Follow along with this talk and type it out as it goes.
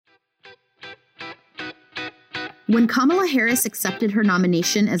When Kamala Harris accepted her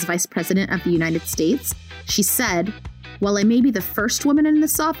nomination as Vice President of the United States, she said, "While I may be the first woman in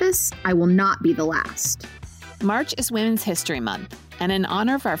this office, I will not be the last." March is Women's History Month, and in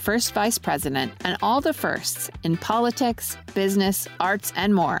honor of our first vice president and all the firsts in politics, business, arts,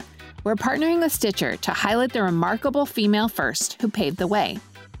 and more, we're partnering with Stitcher to highlight the remarkable female first who paved the way.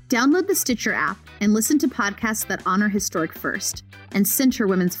 Download the Stitcher app and listen to podcasts that honor historic first and center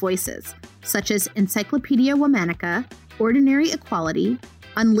women's voices, such as Encyclopedia Womanica, Ordinary Equality,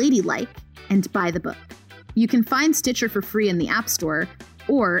 Unladylike, and By the Book. You can find Stitcher for free in the App Store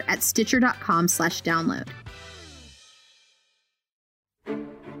or at stitcher.com/download.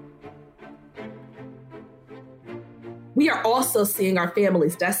 We are also seeing our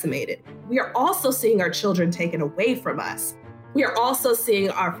families decimated. We are also seeing our children taken away from us. We are also seeing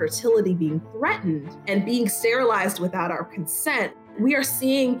our fertility being threatened and being sterilized without our consent. We are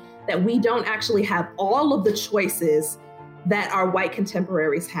seeing that we don't actually have all of the choices that our white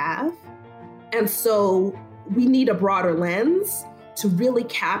contemporaries have. And so we need a broader lens to really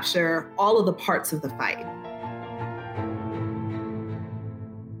capture all of the parts of the fight.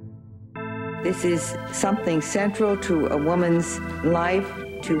 This is something central to a woman's life,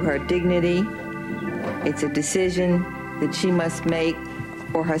 to her dignity. It's a decision that she must make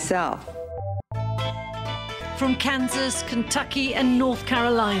for herself. From Kansas, Kentucky, and North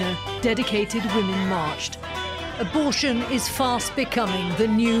Carolina, dedicated women marched. Abortion is fast becoming the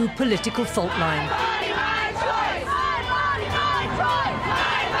new political fault line.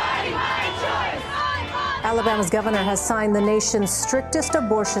 Alabama's governor has signed the nation's strictest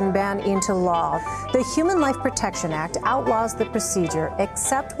abortion ban into law. The Human Life Protection Act outlaws the procedure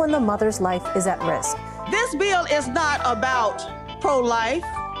except when the mother's life is at risk. This bill is not about pro-life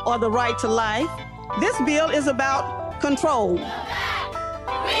or the right to life. This bill is about control. We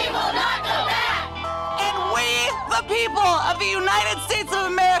will not go back! And we, the people of the United States of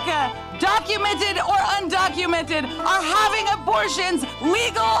America, documented or undocumented, are having abortions,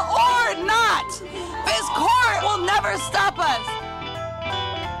 legal or not. This court will never stop us.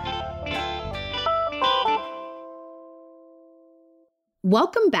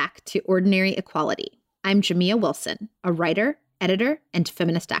 Welcome back to Ordinary Equality. I'm Jamia Wilson, a writer, editor, and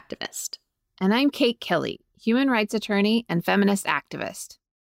feminist activist. And I'm Kate Kelly, human rights attorney and feminist activist.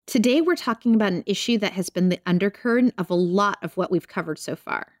 Today, we're talking about an issue that has been the undercurrent of a lot of what we've covered so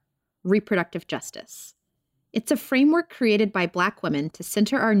far: reproductive justice. It's a framework created by Black women to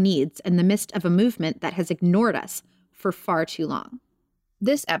center our needs in the midst of a movement that has ignored us for far too long.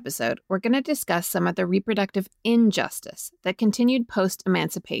 This episode, we're going to discuss some of the reproductive injustice that continued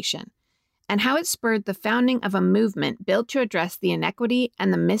post-emancipation and how it spurred the founding of a movement built to address the inequity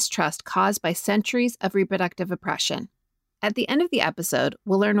and the mistrust caused by centuries of reproductive oppression. At the end of the episode,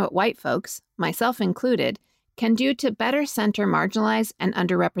 we'll learn what white folks, myself included, can do to better center marginalized and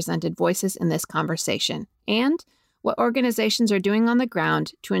underrepresented voices in this conversation, and what organizations are doing on the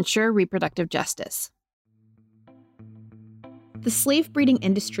ground to ensure reproductive justice. The slave breeding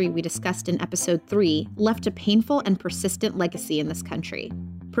industry we discussed in episode 3 left a painful and persistent legacy in this country.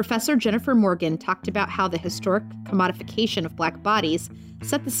 Professor Jennifer Morgan talked about how the historic commodification of Black bodies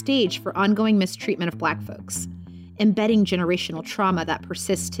set the stage for ongoing mistreatment of Black folks, embedding generational trauma that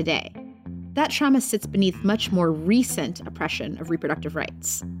persists today. That trauma sits beneath much more recent oppression of reproductive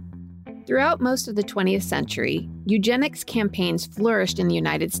rights. Throughout most of the 20th century, eugenics campaigns flourished in the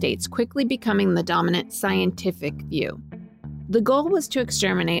United States, quickly becoming the dominant scientific view. The goal was to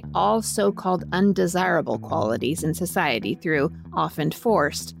exterminate all so-called undesirable qualities in society through, often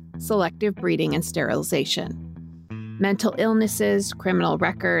forced, selective breeding and sterilization. Mental illnesses, criminal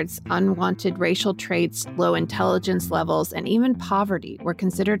records, unwanted racial traits, low intelligence levels, and even poverty were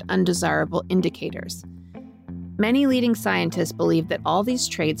considered undesirable indicators. Many leading scientists believed that all these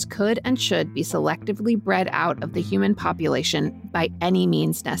traits could and should be selectively bred out of the human population by any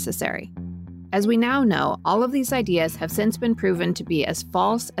means necessary. As we now know, all of these ideas have since been proven to be as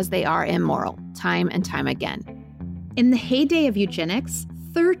false as they are immoral, time and time again. In the heyday of eugenics,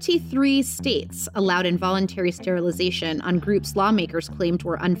 33 states allowed involuntary sterilization on groups lawmakers claimed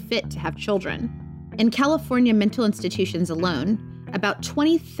were unfit to have children. In California mental institutions alone, about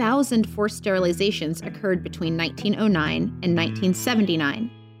 20,000 forced sterilizations occurred between 1909 and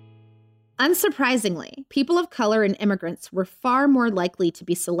 1979. Unsurprisingly, people of color and immigrants were far more likely to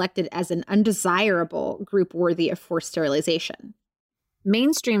be selected as an undesirable group worthy of forced sterilization.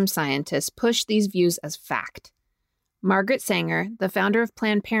 Mainstream scientists push these views as fact. Margaret Sanger, the founder of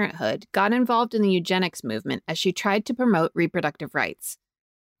Planned Parenthood, got involved in the eugenics movement as she tried to promote reproductive rights.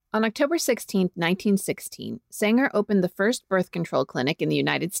 On October 16, 1916, Sanger opened the first birth control clinic in the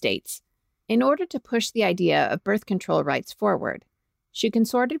United States. In order to push the idea of birth control rights forward, she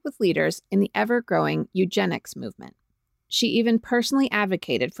consorted with leaders in the ever-growing eugenics movement. She even personally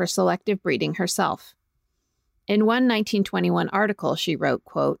advocated for selective breeding herself. In one 1921 article, she wrote,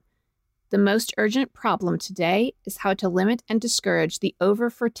 quote, "The most urgent problem today is how to limit and discourage the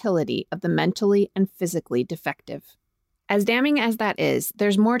over-fertility of the mentally and physically defective." As damning as that is,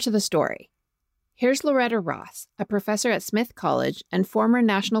 there's more to the story. Here's Loretta Ross, a professor at Smith College and former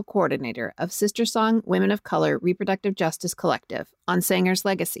national coordinator of Sister Song Women of Color Reproductive Justice Collective, on Sanger's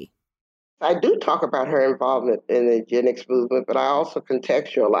legacy. I do talk about her involvement in the eugenics movement, but I also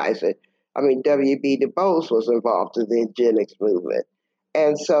contextualize it. I mean, W.B. Du Bois was involved in the eugenics movement.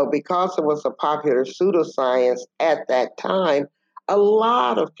 And so because it was a popular pseudoscience at that time, a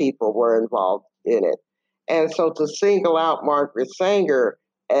lot of people were involved in it. And so to single out Margaret Sanger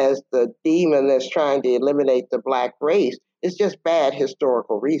as the demon that's trying to eliminate the Black race is just bad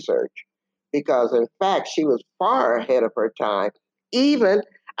historical research. Because in fact, she was far ahead of her time. Even,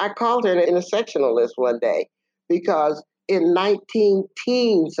 I called her an intersectionalist one day, because in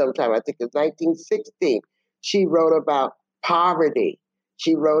 1910 sometime, I think it was 1916, she wrote about poverty.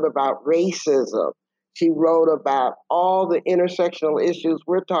 She wrote about racism. She wrote about all the intersectional issues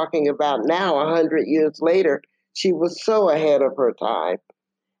we're talking about now, 100 years later. She was so ahead of her time.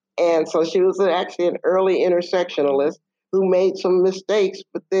 And so she was actually an early intersectionalist who made some mistakes,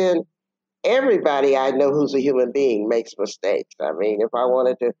 but then everybody I know who's a human being makes mistakes. I mean, if I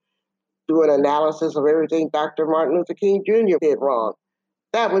wanted to do an analysis of everything Dr. Martin Luther King Jr. did wrong,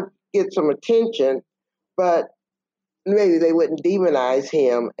 that would get some attention, but maybe they wouldn't demonize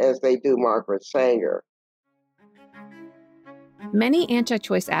him as they do Margaret Sanger. Many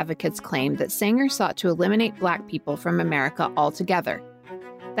anti-choice advocates claim that Sanger sought to eliminate Black people from America altogether.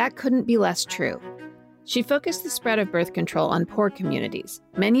 That couldn't be less true. She focused the spread of birth control on poor communities,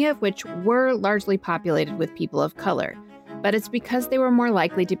 many of which were largely populated with people of color, but it's because they were more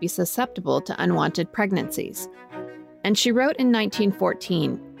likely to be susceptible to unwanted pregnancies. And she wrote in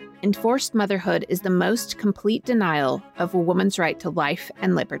 1914, "Enforced motherhood is the most complete denial of a woman's right to life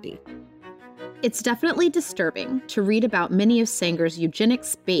and liberty." It's definitely disturbing to read about many of Sanger's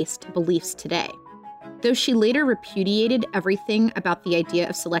eugenics-based beliefs today. Though she later repudiated everything about the idea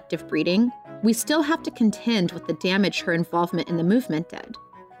of selective breeding, we still have to contend with the damage her involvement in the movement did.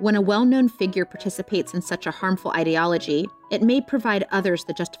 When a well-known figure participates in such a harmful ideology, it may provide others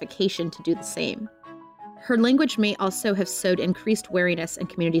the justification to do the same. Her language may also have sowed increased wariness in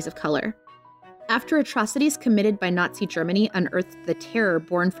communities of color. After atrocities committed by Nazi Germany unearthed the terror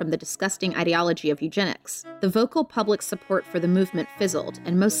born from the disgusting ideology of eugenics, the vocal public support for the movement fizzled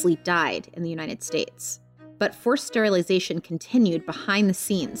and mostly died in the United States. But forced sterilization continued behind the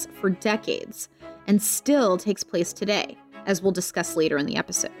scenes for decades and still takes place today, as we'll discuss later in the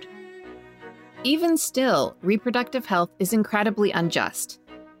episode. Even still, reproductive health is incredibly unjust.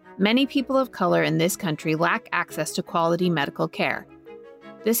 Many people of color in this country lack access to quality medical care.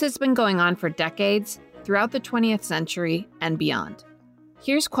 This has been going on for decades, throughout the 20th century and beyond.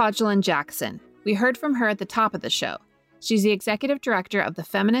 Here's Kwajalein Jackson. We heard from her at the top of the show. She's the executive director of the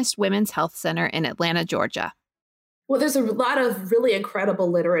Feminist Women's Health Center in Atlanta, Georgia. Well, there's a lot of really incredible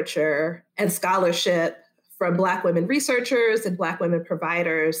literature and scholarship from Black women researchers and Black women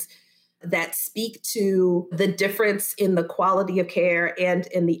providers that speak to the difference in the quality of care and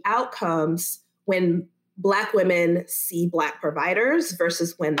in the outcomes when Black women see Black providers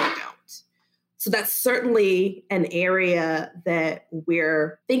versus when they don't. So that's certainly an area that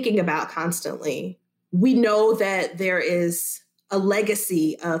we're thinking about constantly. We know that there is a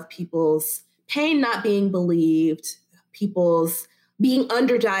legacy of people's pain not being believed, people's being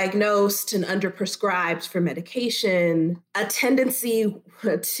underdiagnosed and underprescribed for medication, a tendency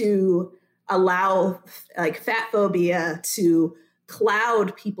to allow fat phobia to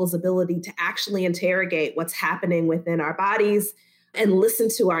cloud people's ability to actually interrogate what's happening within our bodies and listen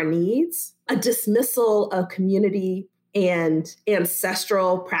to our needs, a dismissal of community and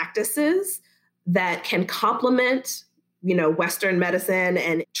ancestral practices that can complement, Western medicine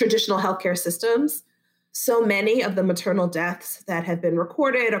and traditional healthcare systems. So many of the maternal deaths that have been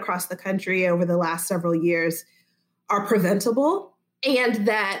recorded across the country over the last several years are preventable, and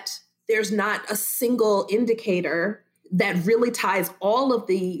that there's not a single indicator that really ties all of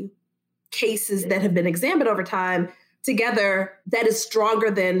the cases that have been examined over time together that is stronger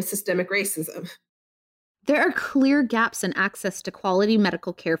than systemic racism. There are clear gaps in access to quality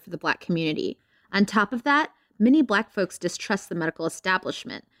medical care for the Black community. On top of that, many Black folks distrust the medical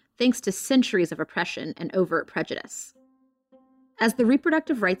establishment, thanks to centuries of oppression and overt prejudice. As the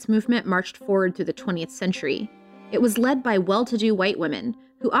reproductive rights movement marched forward through the 20th century, it was led by well-to-do white women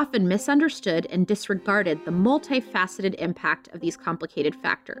who often misunderstood and disregarded the multifaceted impact of these complicated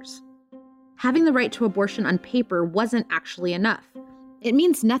factors. Having the right to abortion on paper wasn't actually enough. It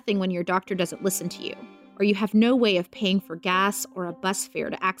means nothing when your doctor doesn't listen to you, or you have no way of paying for gas or a bus fare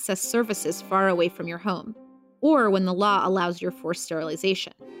to access services far away from your home, or when the law allows your forced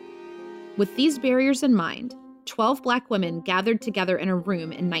sterilization. With these barriers in mind, 12 Black women gathered together in a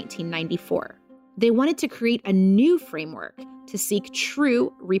room in 1994. They wanted to create a new framework to seek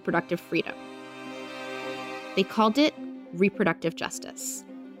true reproductive freedom. They called it Reproductive Justice.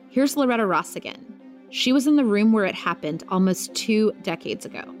 Here's Loretta Ross again. She was in the room where it happened almost 2 decades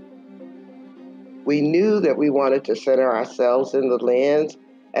ago. We knew that we wanted to center ourselves in the lens,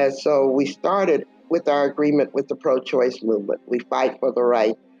 and so we started with our agreement with the pro-choice movement. We fight for the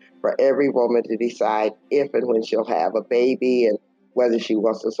right for every woman to decide if and when she'll have a baby, and whether she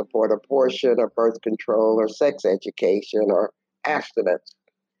wants to support abortion or birth control or sex education or abstinence.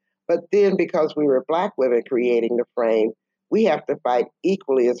 But then, because we were Black women creating the frame, we have to fight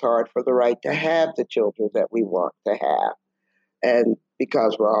equally as hard for the right to have the children that we want to have. And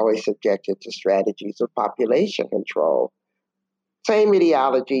because we're always subjected to strategies of population control. Same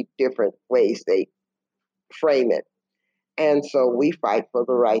ideology, different ways they frame it. And so we fight for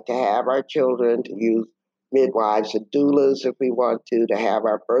the right to have our children, to use midwives and doulas if we want to have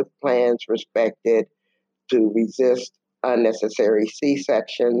our birth plans respected, to resist unnecessary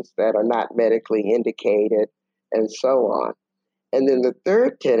C-sections that are not medically indicated, and so on. And then the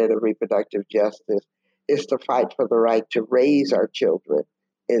third tenet of reproductive justice is to fight for the right to raise our children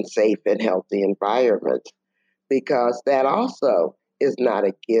in safe and healthy environments, because that also is not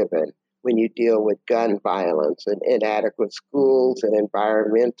a given when you deal with gun violence and inadequate schools and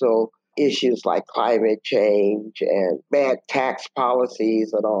environmental issues like climate change and bad tax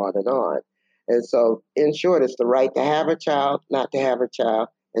policies and on and on. And so, in short, it's the right to have a child, not to have a child,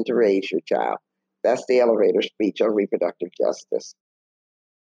 and to raise your child. That's the elevator speech on reproductive justice.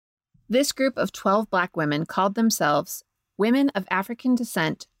 This group of 12 Black women called themselves Women of African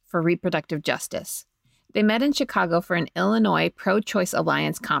Descent for Reproductive Justice. They met in Chicago for an Illinois Pro-Choice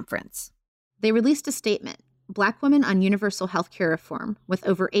Alliance conference. They released a statement, Black Women on Universal Healthcare Reform, with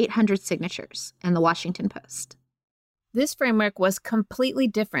over 800 signatures, in the Washington Post. This framework was completely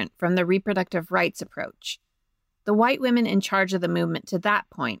different from the reproductive rights approach. The white women in charge of the movement to that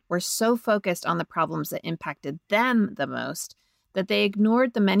point were so focused on the problems that impacted them the most that they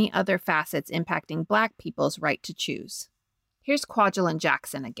ignored the many other facets impacting Black people's right to choose. Here's Kwajalein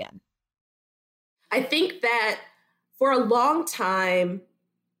Jackson again. I think that for a long time,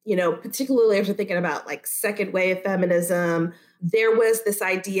 particularly if you're thinking about like second wave feminism, there was this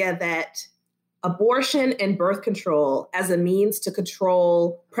idea that abortion and birth control as a means to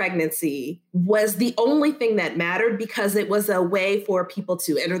control pregnancy was the only thing that mattered, because it was a way for people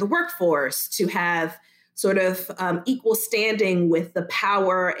to enter the workforce, to have sort of equal standing with the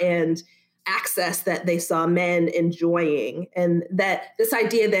power and access that they saw men enjoying. And that this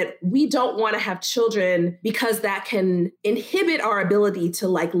idea that we don't want to have children because that can inhibit our ability to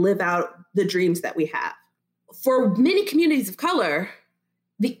live out the dreams that we have. For many communities of color,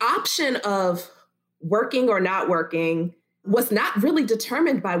 the option of working or not working was not really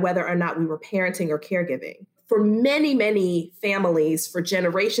determined by whether or not we were parenting or caregiving. For many, many families, for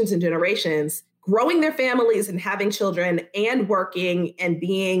generations and generations, growing their families and having children and working and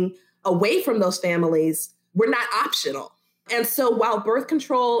being away from those families were not optional. And so while birth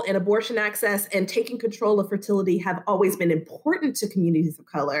control and abortion access and taking control of fertility have always been important to communities of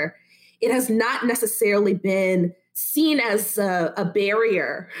color, it has not necessarily been seen as a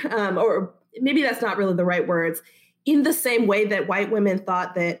barrier, or maybe that's not really the right words, in the same way that white women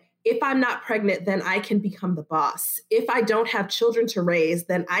thought that if I'm not pregnant, then I can become the boss. If I don't have children to raise,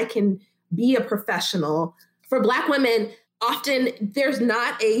 then I can be a professional. For Black women, often there's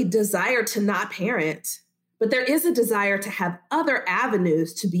not a desire to not parent, but there is a desire to have other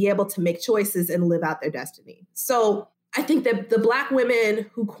avenues to be able to make choices and live out their destiny. So I think that the Black women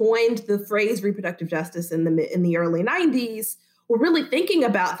who coined the phrase reproductive justice in the early 90s were really thinking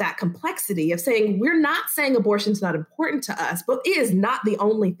about that complexity of saying, we're not saying abortion's not important to us, but it is not the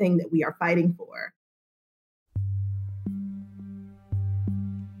only thing that we are fighting for.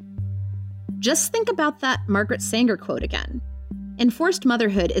 Just think about that Margaret Sanger quote again. Enforced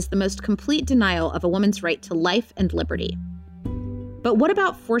motherhood is the most complete denial of a woman's right to life and liberty. But what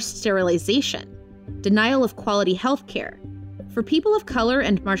about forced sterilization? Denial of quality health care? For people of color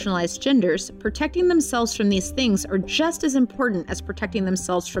and marginalized genders, protecting themselves from these things are just as important as protecting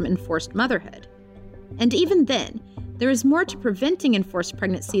themselves from enforced motherhood. And even then, there is more to preventing enforced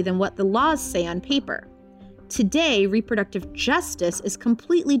pregnancy than what the laws say on paper. Today, reproductive justice is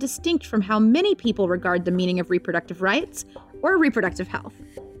completely distinct from how many people regard the meaning of reproductive rights or reproductive health.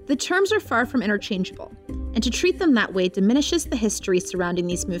 The terms are far from interchangeable, and to treat them that way diminishes the history surrounding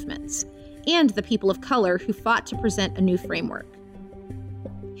these movements and the people of color who fought to present a new framework.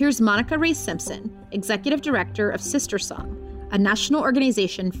 Here's Monica Ray Simpson, Executive Director of Sister Song, a national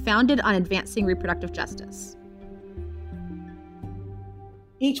organization founded on advancing reproductive justice.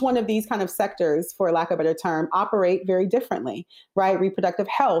 Each one of these kind of sectors, for lack of a better term, operate very differently, right? Reproductive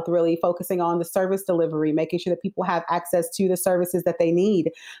health, really focusing on the service delivery, making sure that people have access to the services that they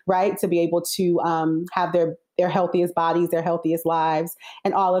need, right? To be able to have their healthiest bodies, their healthiest lives,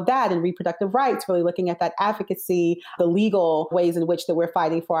 and all of that. And reproductive rights, really looking at that advocacy, the legal ways in which that we're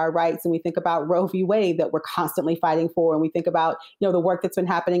fighting for our rights. And we think about Roe v. Wade that we're constantly fighting for. And we think about, the work that's been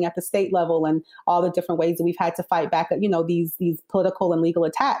happening at the state level and all the different ways that we've had to fight back, these political and legal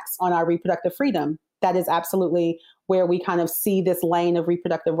attacks on our reproductive freedom. That is absolutely where we kind of see this lane of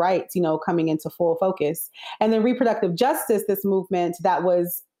reproductive rights, coming into full focus. And then reproductive justice, this movement that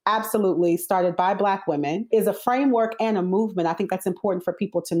was absolutely started by Black women, is a framework and a movement. I think that's important for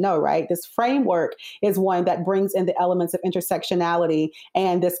people to know, right? This framework is one that brings in the elements of intersectionality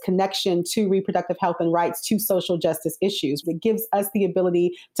and this connection to reproductive health and rights, to social justice issues. It gives us the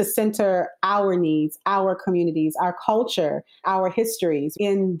ability to center our needs, our communities, our culture, our histories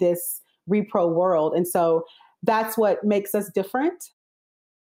in this repro world. And so that's what makes us different.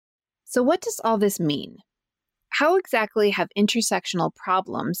 So what does all this mean? How exactly have intersectional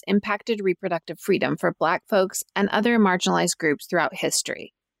problems impacted reproductive freedom for Black folks and other marginalized groups throughout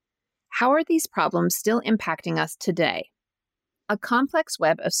history? How are these problems still impacting us today? A complex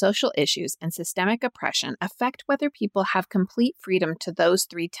web of social issues and systemic oppression affect whether people have complete freedom to those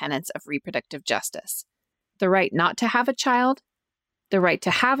three tenets of reproductive justice: the right not to have a child, the right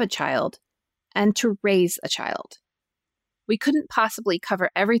to have a child, and to raise a child. We couldn't possibly cover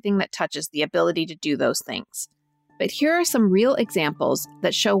everything that touches the ability to do those things. But here are some real examples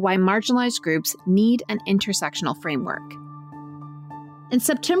that show why marginalized groups need an intersectional framework. In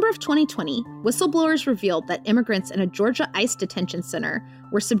September of 2020, whistleblowers revealed that immigrants in a Georgia ICE detention center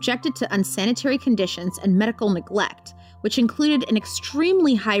were subjected to unsanitary conditions and medical neglect, which included an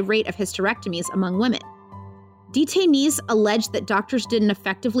extremely high rate of hysterectomies among women. Detainees alleged that doctors didn't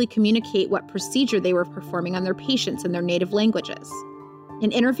effectively communicate what procedure they were performing on their patients in their native languages.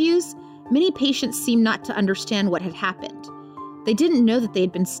 In interviews, many patients seemed not to understand what had happened. They didn't know that they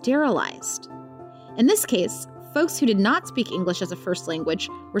had been sterilized. In this case, folks who did not speak English as a first language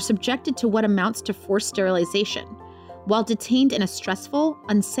were subjected to what amounts to forced sterilization, while detained in a stressful,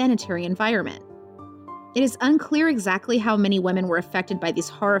 unsanitary environment. It is unclear exactly how many women were affected by these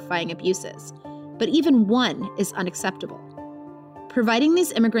horrifying abuses, but even one is unacceptable. Providing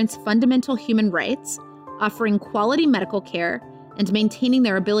these immigrants fundamental human rights, offering quality medical care, and maintaining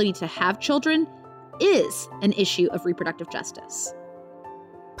their ability to have children is an issue of reproductive justice.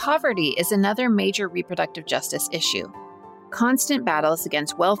 Poverty is another major reproductive justice issue. Constant battles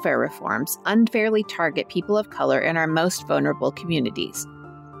against welfare reforms unfairly target people of color in our most vulnerable communities.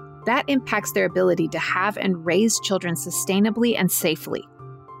 That impacts their ability to have and raise children sustainably and safely.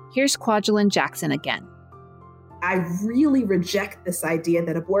 Here's Kwajalein Jackson again. I really reject this idea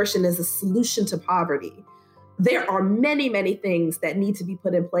that abortion is a solution to poverty. There are many, many things that need to be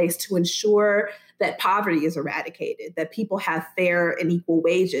put in place to ensure that poverty is eradicated, that people have fair and equal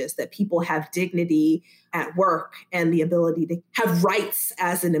wages, that people have dignity at work and the ability to have rights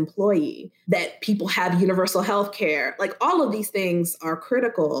as an employee, that people have universal health care. Like, all of these things are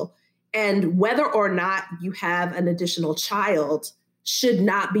critical. And whether or not you have an additional child should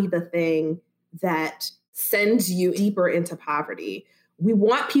not be the thing that sends you deeper into poverty. We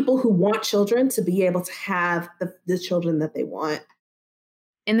want people who want children to be able to have the children that they want.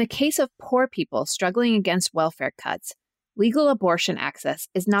 In the case of poor people struggling against welfare cuts, legal abortion access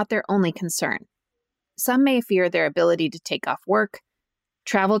is not their only concern. Some may fear their ability to take off work,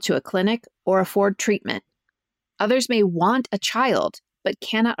 travel to a clinic, or afford treatment. Others may want a child, but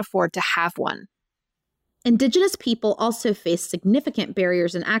cannot afford to have one. Indigenous people also face significant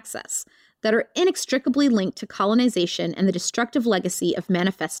barriers in access that are inextricably linked to colonization and the destructive legacy of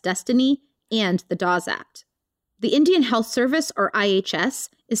Manifest Destiny and the Dawes Act. The Indian Health Service, or IHS,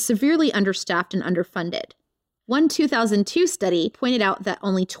 is severely understaffed and underfunded. One 2002 study pointed out that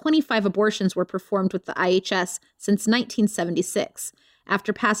only 25 abortions were performed with the IHS since 1976,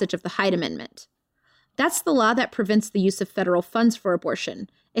 after passage of the Hyde Amendment. That's the law that prevents the use of federal funds for abortion,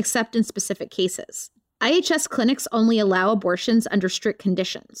 except in specific cases. IHS clinics only allow abortions under strict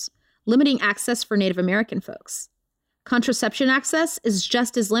conditions, limiting access for Native American folks. Contraception access is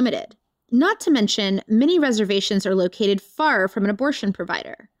just as limited. Not to mention, many reservations are located far from an abortion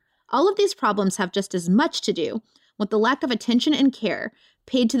provider. All of these problems have just as much to do with the lack of attention and care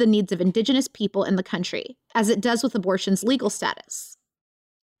paid to the needs of Indigenous people in the country as it does with abortion's legal status.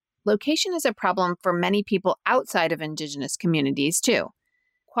 Location is a problem for many people outside of Indigenous communities, too.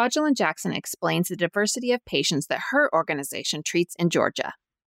 Kwajalein Jackson explains the diversity of patients that her organization treats in Georgia.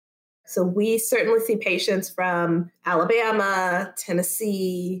 So we certainly see patients from Alabama,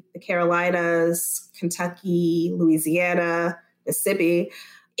 Tennessee, the Carolinas, Kentucky, Louisiana, Mississippi,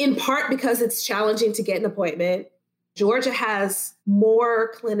 in part because it's challenging to get an appointment. Georgia has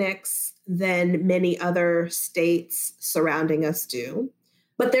more clinics than many other states surrounding us do.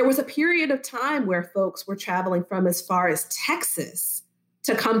 But there was a period of time where folks were traveling from as far as Texas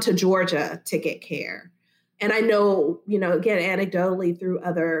to come to Georgia to get care. And I know, again, anecdotally through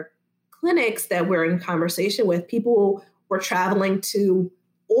other clinics that we're in conversation with, people were traveling to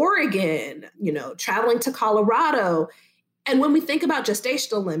Oregon, traveling to Colorado. And when we think about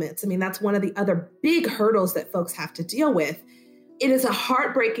gestational limits, that's one of the other big hurdles that folks have to deal with. It is a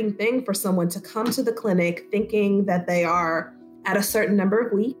heartbreaking thing for someone to come to the clinic thinking that they are at a certain number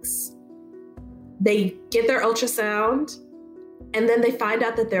of weeks. They get their ultrasound, and then they find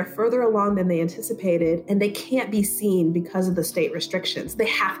out that they're further along than they anticipated, and they can't be seen because of the state restrictions. They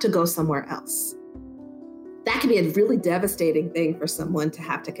have to go somewhere else. That can be a really devastating thing for someone to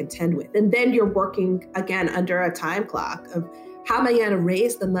have to contend with. And then you're working, again, under a time clock of how am I going to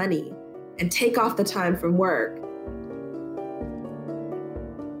raise the money and take off the time from work?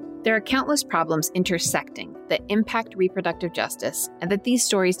 There are countless problems intersecting that impact reproductive justice and that these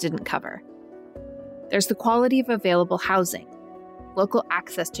stories didn't cover. There's the quality of available housing, local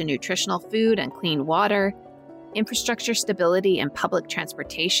access to nutritional food and clean water, infrastructure stability and public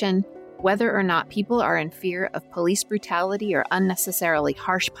transportation, whether or not people are in fear of police brutality or unnecessarily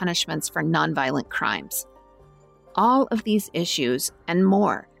harsh punishments for nonviolent crimes. All of these issues and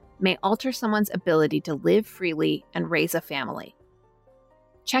more may alter someone's ability to live freely and raise a family.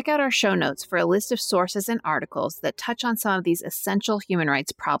 Check out our show notes for a list of sources and articles that touch on some of these essential human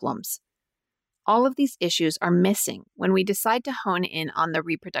rights problems. All of these issues are missing when we decide to hone in on the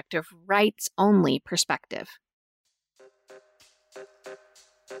reproductive rights-only perspective.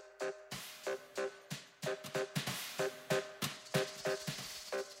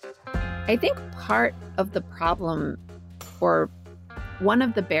 I think part of the problem, or one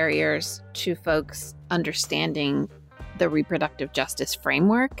of the barriers to folks understanding the reproductive justice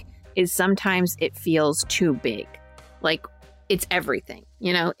framework, is sometimes it feels too big. Like it's everything,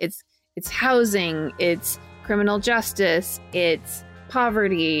 it's housing, it's criminal justice, it's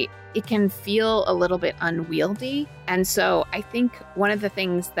poverty. It can feel a little bit unwieldy. And so I think one of the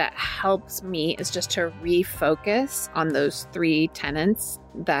things that helps me is just to refocus on those three tenets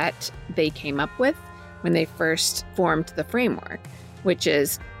that they came up with when they first formed the framework, which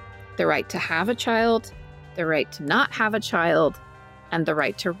is the right to have a child, the right to not have a child, and the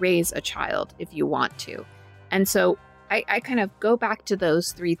right to raise a child if you want to. And so I kind of go back to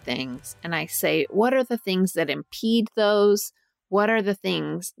those three things and I say, what are the things that impede those? What are the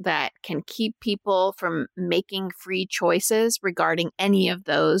things that can keep people from making free choices regarding any of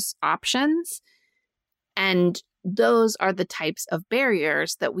those options? And those are the types of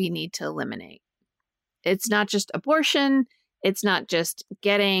barriers that we need to eliminate. It's not just abortion, it's not just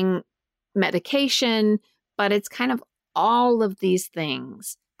getting medication, but it's kind of all of these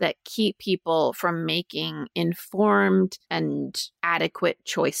things that keep people from making informed and adequate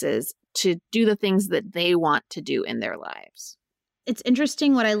choices to do the things that they want to do in their lives. It's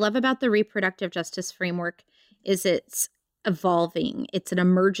interesting. What I love about the reproductive justice framework is it's evolving. It's an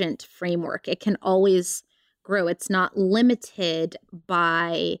emergent framework. It can always grow. It's not limited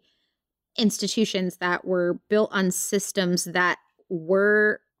by institutions that were built on systems that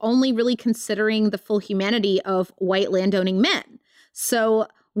were only really considering the full humanity of white landowning men. So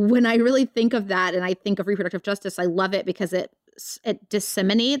when I really think of that and I think of reproductive justice, I love it because it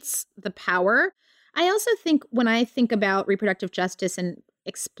disseminates the power. I also think when I think about reproductive justice and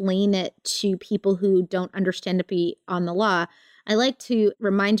explain it to people who don't understand it beyond the law, I like to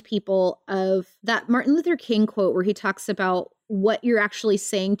remind people of that Martin Luther King quote where he talks about what you're actually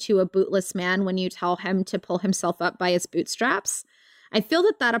saying to a bootless man when you tell him to pull himself up by his bootstraps. I feel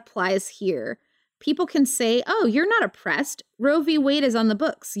that that applies here. People can say, oh, you're not oppressed. Roe v. Wade is on the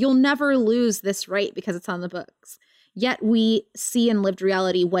books. You'll never lose this right because it's on the books. Yet we see in lived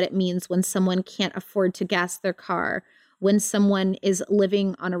reality what it means when someone can't afford to gas their car, when someone is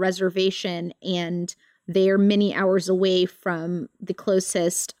living on a reservation and they're many hours away from the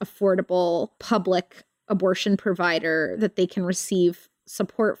closest affordable public abortion provider that they can receive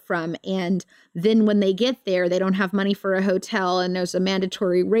support from. And then when they get there, they don't have money for a hotel, and there's a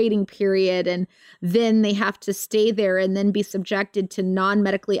mandatory rating period. And then they have to stay there and then be subjected to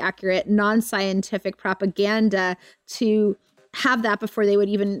non-medically accurate, non-scientific propaganda to have that before they would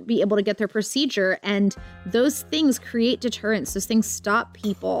even be able to get their procedure. And those things create deterrence. Those things stop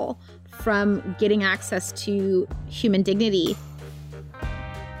people from getting access to human dignity.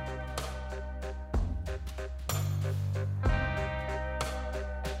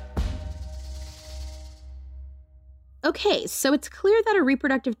 Okay, so it's clear that a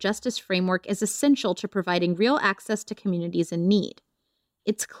reproductive justice framework is essential to providing real access to communities in need.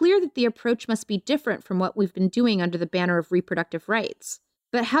 It's clear that the approach must be different from what we've been doing under the banner of reproductive rights.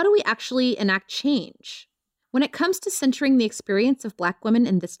 But how do we actually enact change? When it comes to centering the experience of Black women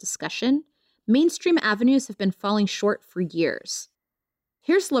in this discussion, mainstream avenues have been falling short for years.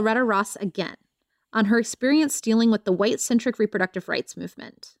 Here's Loretta Ross again, on her experience dealing with the white-centric reproductive rights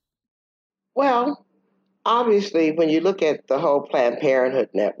movement. Well, obviously, when you look at the whole Planned Parenthood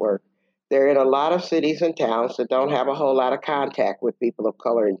network, they're in a lot of cities and towns that don't have a whole lot of contact with people of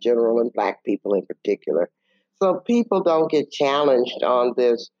color in general and Black people in particular. So people don't get challenged on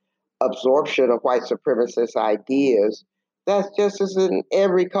this absorption of white supremacist ideas. That's just as in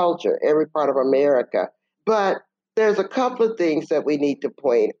every culture, every part of America. But there's a couple of things that we need to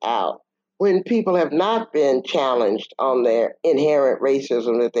point out. When people have not been challenged on their inherent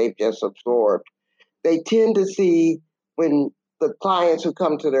racism that they've just absorbed, they tend to see when the clients who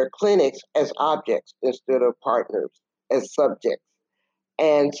come to their clinics as objects instead of partners, as subjects.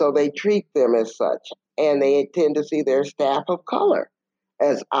 And so they treat them as such. And they tend to see their staff of color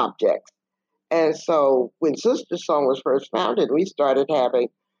as objects. And so when Sister Song was first founded, we started having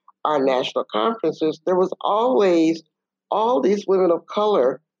our national conferences. There was always all these women of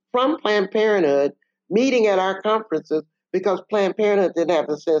color from Planned Parenthood meeting at our conferences because Planned Parenthood didn't have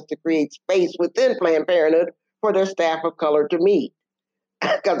the sense to create space within Planned Parenthood for their staff of color to meet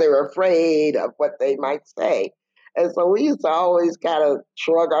because they were afraid of what they might say. And so we used to always kind of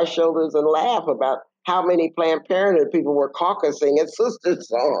shrug our shoulders and laugh about how many Planned Parenthood people were caucusing at Sister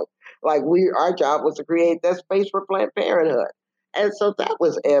Song. Like our job was to create that space for Planned Parenthood. And so that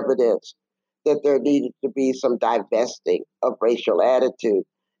was evidence that there needed to be some divesting of racial attitude.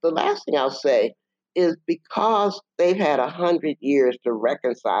 The last thing I'll say is because they've had 100 years to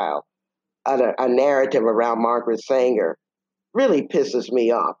reconcile a narrative around Margaret Sanger, really pisses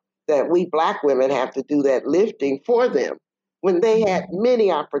me off that we Black women have to do that lifting for them when they had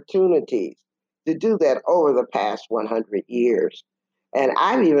many opportunities to do that over the past 100 years. And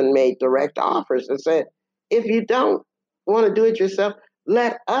I've even made direct offers and said, if you don't want to do it yourself,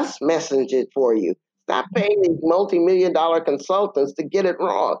 let us message it for you. Stop paying these multi-million-dollar consultants to get it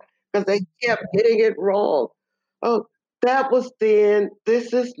wrong, because they kept getting it wrong. Oh, that was then,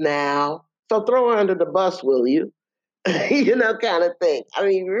 this is now. So throw her under the bus, will you? Kind of thing. I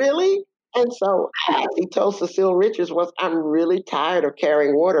mean, really? And so I actually told Cecile Richards I'm really tired of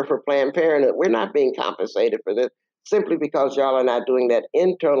carrying water for Planned Parenthood. We're not being compensated for this simply because y'all are not doing that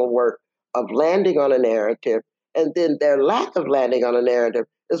internal work of landing on a narrative. And then their lack of landing on a narrative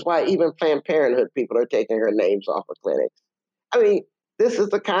is why even Planned Parenthood people are taking her names off of clinics. I mean, this is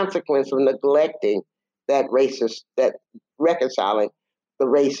the consequence of neglecting that reconciling the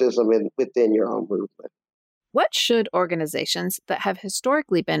racism within your own movement. What should organizations that have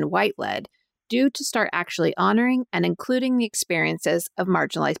historically been white-led do to start actually honoring and including the experiences of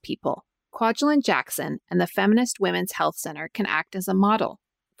marginalized people? Kwajalein Jackson and the Feminist Women's Health Center can act as a model.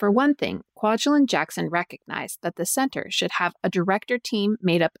 For one thing, Kwajalein Jackson recognized that the center should have a director team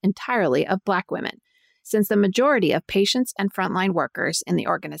made up entirely of Black women, since the majority of patients and frontline workers in the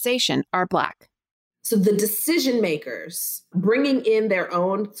organization are Black. So the decision makers bringing in their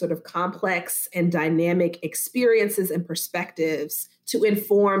own sort of complex and dynamic experiences and perspectives to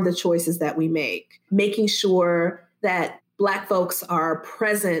inform the choices that we make, making sure that Black folks are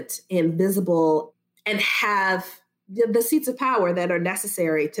present and visible and have the seats of power that are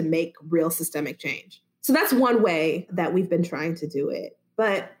necessary to make real systemic change. So that's one way that we've been trying to do it.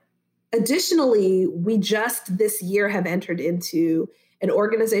 But additionally, we just this year have entered into an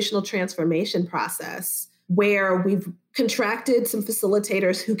organizational transformation process where we've contracted some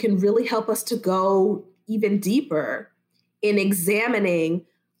facilitators who can really help us to go even deeper in examining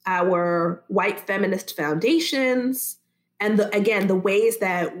our white feminist foundations and the ways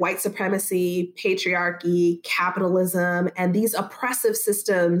that white supremacy, patriarchy, capitalism, and these oppressive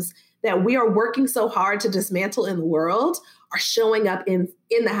systems that we are working so hard to dismantle in the world are showing up in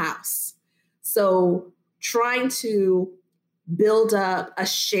the house. So trying to build up a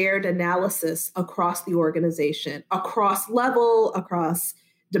shared analysis across the organization, across level, across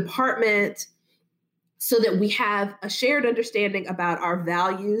department, so that we have a shared understanding about our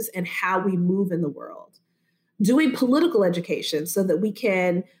values and how we move in the world. Doing political education so that we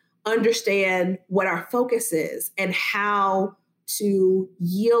can understand what our focus is and how to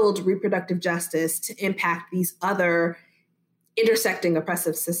yield reproductive justice to impact these other intersecting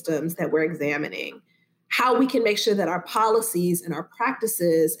oppressive systems that we're examining. How we can make sure that our policies and our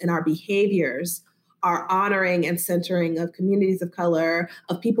practices and our behaviors are honoring and centering of communities of color,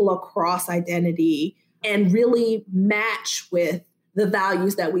 of people across identity, and really match with the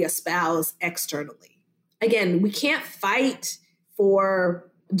values that we espouse externally. Again, we can't fight for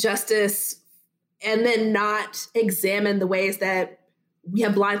justice and then not examine the ways that we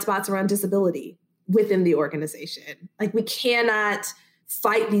have blind spots around disability within the organization. Like, we cannot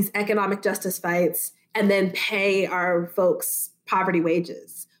fight these economic justice fights and then pay our folks poverty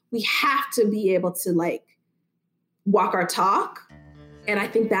wages. We have to be able to walk our talk. And I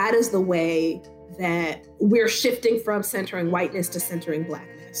think that is the way that we're shifting from centering whiteness to centering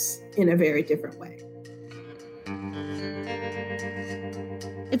Blackness in a very different way.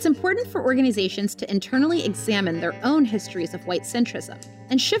 It's important for organizations to internally examine their own histories of white centrism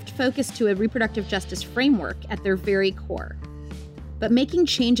and shift focus to a reproductive justice framework at their very core. But making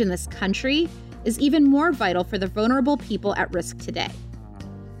change in this country is even more vital for the vulnerable people at risk today.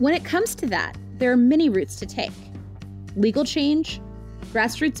 When it comes to that, there are many routes to take: legal change,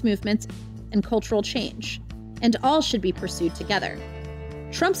 grassroots movements, and cultural change, and all should be pursued together.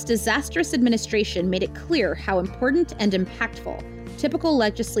 Trump's disastrous administration made it clear how important and impactful typical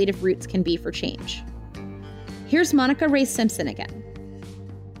legislative routes can be for change. Here's Monica Ray Simpson again.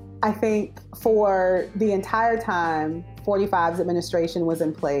 I think for the entire time 45's administration was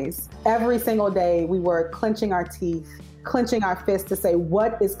in place, every single day we were clenching our teeth, clenching our fists to say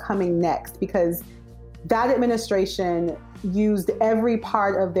what is coming next, because that administration used every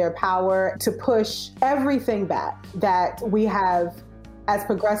part of their power to push everything back that we have, as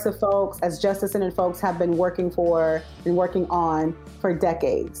progressive folks, as justice-centered folks, have been working on for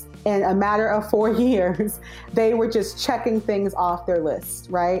decades. In a matter of 4 years, they were just checking things off their list,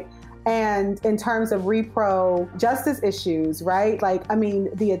 right? And in terms of repro justice issues, right?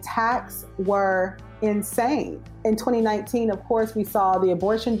 The attacks were insane. In 2019, of course, we saw the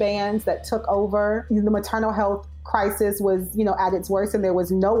abortion bans that took over. The maternal health crisis was, at its worst, and there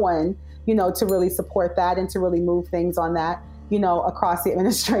was no one, to really support that and to really move things on that, across the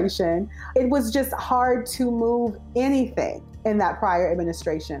administration. It was just hard to move anything in that prior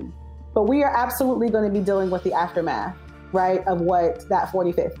administration. But we are absolutely going to be dealing with the aftermath, right, of what that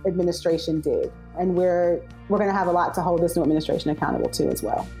 45th administration did. And we're going to have a lot to hold this new administration accountable to as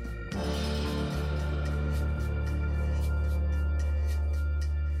well.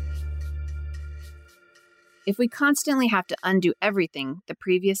 If we constantly have to undo everything the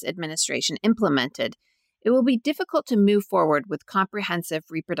previous administration implemented, it will be difficult to move forward with comprehensive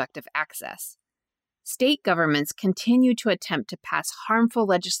reproductive access. State governments continue to attempt to pass harmful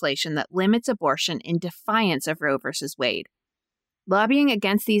legislation that limits abortion in defiance of Roe v. Wade. Lobbying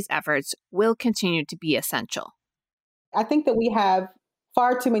against these efforts will continue to be essential. I think that we have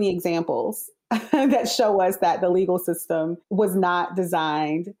far too many examples that show us that the legal system was not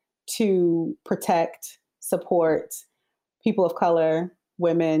designed to protect, support people of color,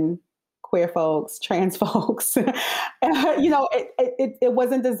 women, queer folks, trans folks. It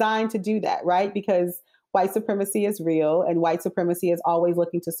wasn't designed to do that, right? Because white supremacy is real, and white supremacy is always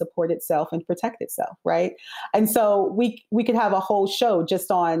looking to support itself and protect itself, right? And so we could have a whole show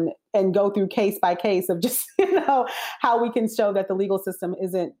just on and go through case by case of just how we can show that the legal system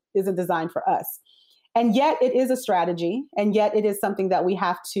isn't designed for us. And yet it is a strategy, and yet it is something that we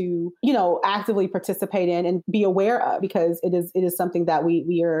have to, actively participate in and be aware of, because it is something that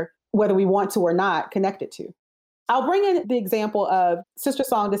we are, whether we want to or not, connected to. I'll bring in the example of Sister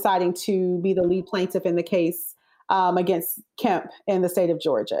Song deciding to be the lead plaintiff in the case against Kemp in the state of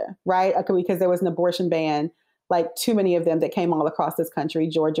Georgia, right? Because there was an abortion ban, like too many of them that came all across this country.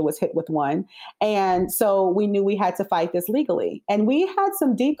 Georgia was hit with one. And so we knew we had to fight this legally. And we had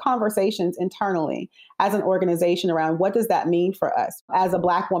some deep conversations internally as an organization around what does that mean for us as a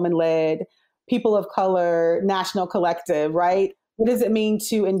Black woman-led, people of color, national collective, right? What does it mean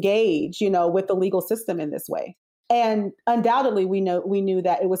to engage, with the legal system in this way? And undoubtedly, we knew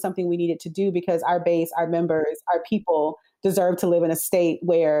that it was something we needed to do because our base, our members, our people deserve to live in a state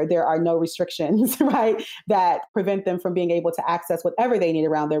where there are no restrictions, right, that prevent them from being able to access whatever they need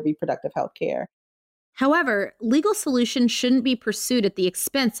around their reproductive health care. However, legal solutions shouldn't be pursued at the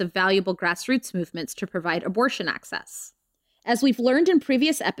expense of valuable grassroots movements to provide abortion access. As we've learned in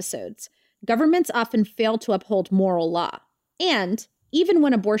previous episodes, governments often fail to uphold moral law. And even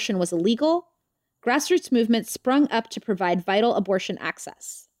when abortion was illegal, grassroots movements sprung up to provide vital abortion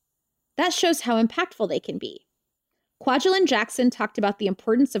access. That shows how impactful they can be. Kwajalein Jackson talked about the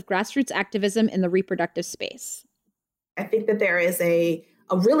importance of grassroots activism in the reproductive space. I think that there is a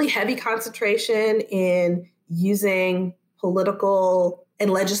really heavy concentration in using political and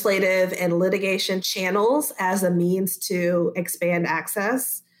legislative and litigation channels as a means to expand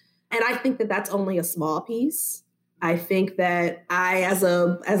access. And I think that that's only a small piece. I think that I, as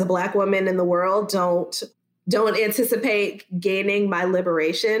a Black woman in the world, don't anticipate gaining my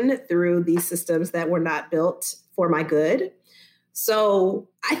liberation through these systems that were not built for my good. So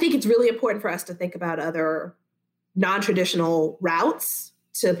I think it's really important for us to think about other non-traditional routes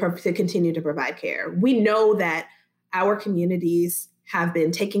to continue to provide care. We know that our communities have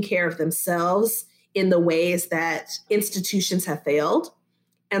been taking care of themselves in the ways that institutions have failed.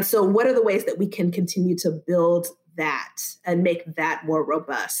 And so what are the ways that we can continue to build that and make that more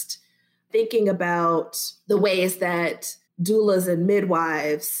robust? Thinking about the ways that doulas and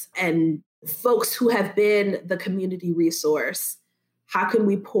midwives and folks who have been the community resource, how can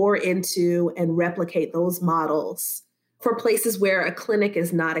we pour into and replicate those models for places where a clinic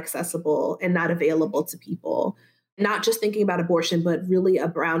is not accessible and not available to people? Not just thinking about abortion, but really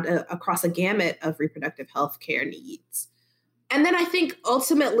across a gamut of reproductive health care needs. And then I think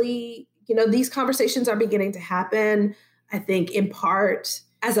ultimately, these conversations are beginning to happen, I think in part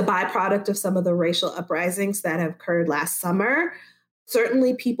as a byproduct of some of the racial uprisings that have occurred last summer.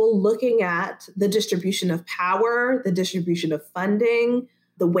 Certainly people looking at the distribution of power, the distribution of funding,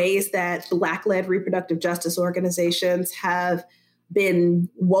 the ways that Black-led reproductive justice organizations have been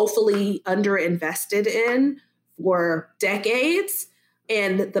woefully underinvested in for decades.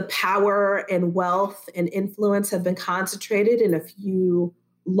 And the power and wealth and influence have been concentrated in a few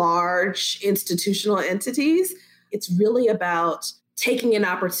large institutional entities. It's really about taking an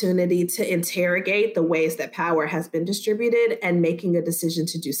opportunity to interrogate the ways that power has been distributed and making a decision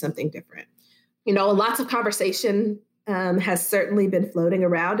to do something different. Lots of conversation has certainly been floating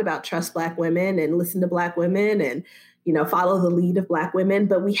around about trust Black women and listen to Black women and, follow the lead of Black women,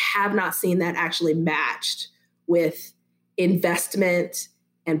 but we have not seen that actually matched with investment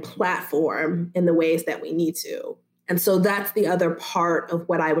and platform in the ways that we need to. And so that's the other part of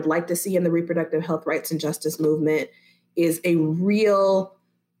what I would like to see in the reproductive health rights and justice movement is a real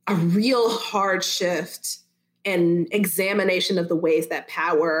hard shift and examination of the ways that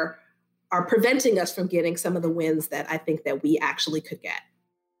power are preventing us from getting some of the wins that I think that we actually could get.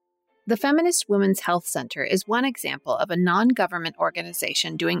 The Feminist Women's Health Center is one example of a non-government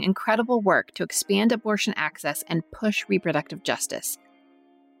organization doing incredible work to expand abortion access and push reproductive justice.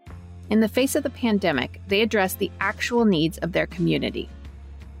 In the face of the pandemic, they address the actual needs of their community.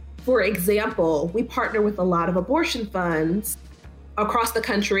 For example, we partner with a lot of abortion funds across the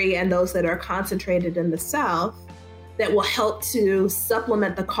country and those that are concentrated in the South that will help to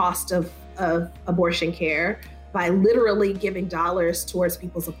supplement the cost of abortion care by literally giving dollars towards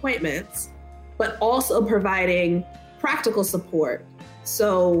people's appointments, but also providing practical support.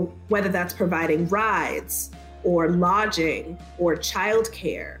 So whether that's providing rides or lodging or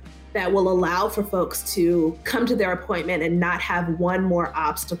childcare that will allow for folks to come to their appointment and not have one more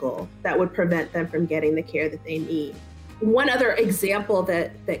obstacle that would prevent them from getting the care that they need. One other example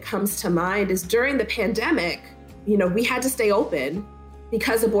that comes to mind is during the pandemic, we had to stay open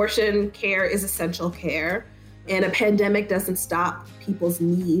because abortion care is essential care. And a pandemic doesn't stop people's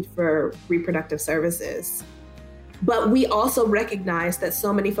need for reproductive services. But we also recognize that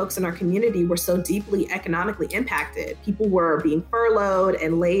so many folks in our community were so deeply economically impacted. People were being furloughed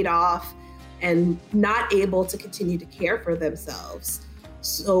and laid off and not able to continue to care for themselves.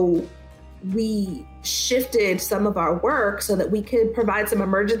 So we shifted some of our work so that we could provide some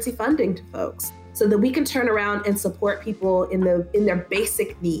emergency funding to folks so that we can turn around and support people in their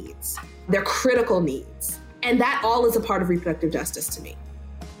basic needs, their critical needs. And that all is a part of reproductive justice to me.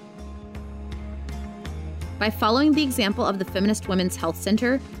 By following the example of the Feminist Women's Health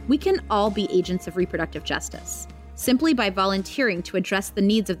Center, we can all be agents of reproductive justice, simply by volunteering to address the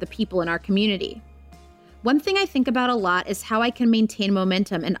needs of the people in our community. One thing I think about a lot is how I can maintain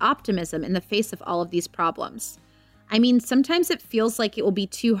momentum and optimism in the face of all of these problems. I mean, sometimes it feels like it will be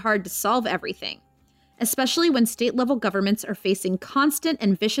too hard to solve everything, especially when state-level governments are facing constant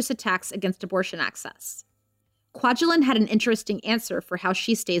and vicious attacks against abortion access. Kwajalein had an interesting answer for how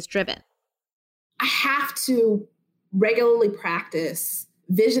she stays driven. I have to regularly practice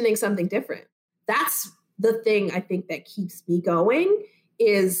visioning something different. That's the thing I think that keeps me going,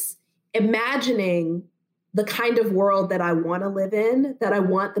 is imagining the kind of world that I want to live in, that I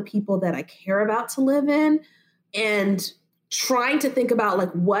want the people that I care about to live in, and trying to think about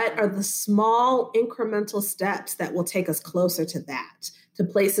like, what are the small incremental steps that will take us closer to that, to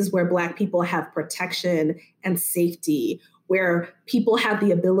places where Black people have protection and safety, where people have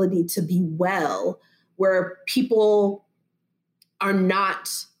the ability to be well, where people are not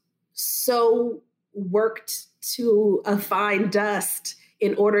so worked to a fine dust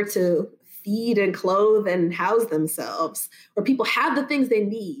in order to feed and clothe and house themselves, where people have the things they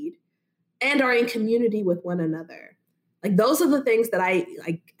need and are in community with one another. Like, those are the things that I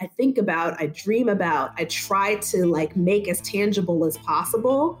think about, I dream about, I try to like make as tangible as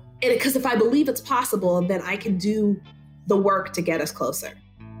possible. And because if I believe it's possible, then I can do the work to get us closer.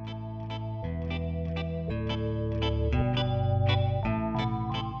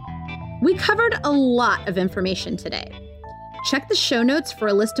 We covered a lot of information today. Check the show notes for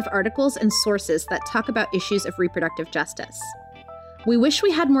a list of articles and sources that talk about issues of reproductive justice. We wish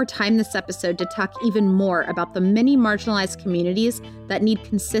we had more time this episode to talk even more about the many marginalized communities that need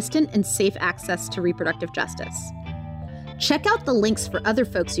consistent and safe access to reproductive justice. Check out the links for other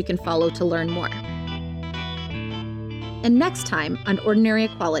folks you can follow to learn more. And next time on Ordinary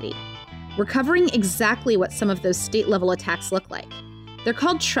Equality, we're covering exactly what some of those state-level attacks look like. They're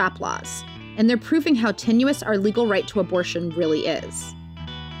called trap laws, and they're proving how tenuous our legal right to abortion really is.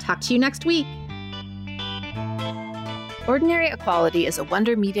 Talk to you next week. Ordinary Equality is a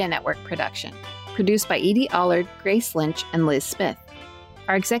Wonder Media Network production, produced by Edie Allard, Grace Lynch, and Liz Smith.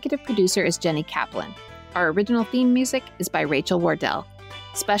 Our executive producer is Jenny Kaplan. Our original theme music is by Rachel Wardell.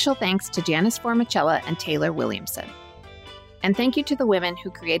 Special thanks to Janice Formicella and Taylor Williamson. And thank you to the women who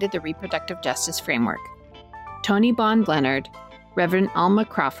created the Reproductive Justice Framework: Toni Bond Leonard, Reverend Alma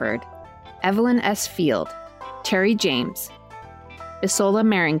Crawford, Evelyn S. Field, Terry James, Isola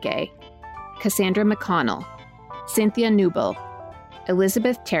Marengay, Cassandra McConnell, Cynthia Newble,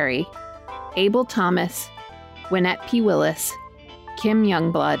 Elizabeth Terry, Abel Thomas, Wynette P. Willis, Kim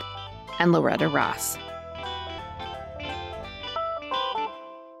Youngblood, and Loretta Ross.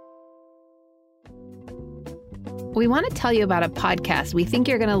 We want to tell you about a podcast we think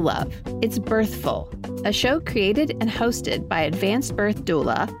you're going to love. It's Birthful, a show created and hosted by advanced birth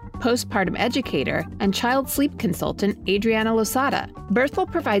doula, postpartum educator, and child sleep consultant Adriana Losada. Birthful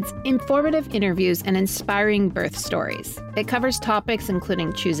provides informative interviews and inspiring birth stories. It covers topics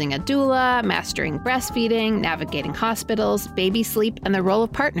including choosing a doula, mastering breastfeeding, navigating hospitals, baby sleep, and the role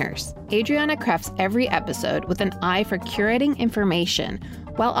of partners. Adriana crafts every episode with an eye for curating information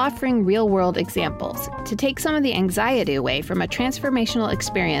while offering real-world examples to take some of the anxiety away from a transformational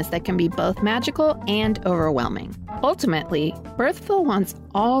experience that can be both magical and overwhelming. Ultimately, Birthful wants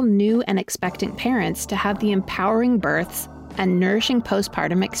all new and expectant parents to have the empowering births and nourishing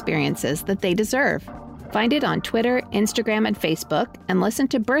postpartum experiences that they deserve. Find it on Twitter, Instagram, and Facebook, and listen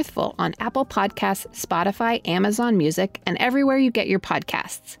to Birthful on Apple Podcasts, Spotify, Amazon Music, and everywhere you get your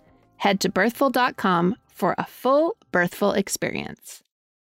podcasts. Head to birthful.com for a full Birthful experience.